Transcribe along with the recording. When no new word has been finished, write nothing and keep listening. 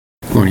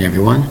Morning,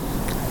 everyone.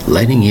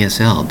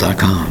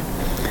 LightningESL.com.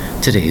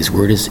 Today's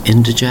word is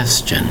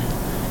indigestion.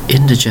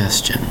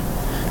 Indigestion.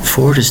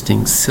 4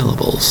 distinct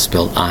syllables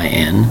spelled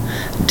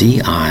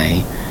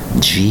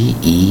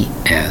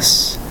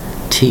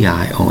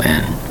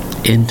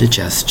I-N-D-I-G-E-S-T-I-O-N.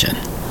 Indigestion.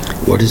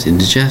 What is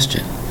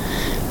indigestion?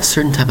 A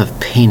certain type of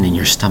pain in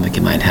your stomach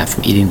you might have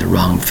from eating the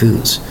wrong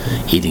foods,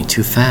 eating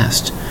too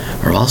fast,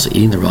 or also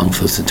eating the wrong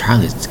foods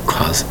entirely to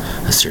cause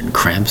a certain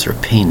cramps or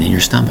pain in your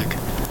stomach.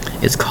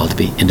 It's called to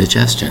be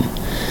indigestion.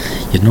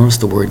 You'll notice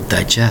the word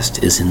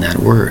digest is in that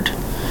word.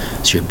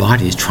 So your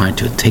body is trying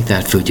to take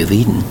that food you've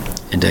eaten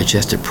and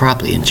digest it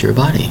properly into your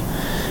body.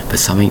 But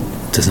something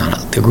does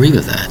not agree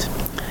with that.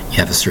 You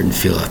have a certain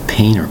feel of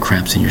pain or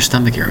cramps in your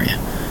stomach area.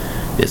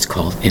 It's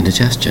called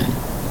indigestion.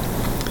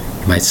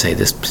 You might say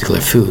this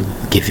particular food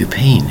gave you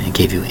pain, it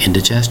gave you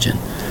indigestion.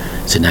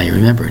 So now you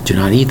remember, do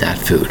not eat that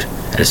food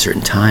at a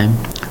certain time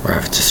or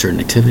after a certain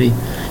activity.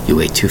 You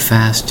ate too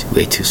fast, you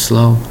ate too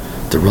slow.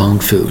 The wrong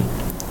food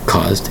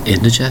caused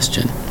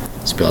indigestion,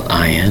 spelled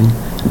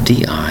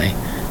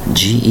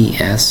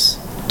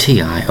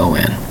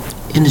I-N-D-I-G-E-S-T-I-O-N.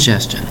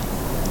 Indigestion.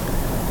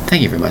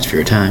 Thank you very much for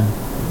your time.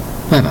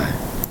 Bye-bye.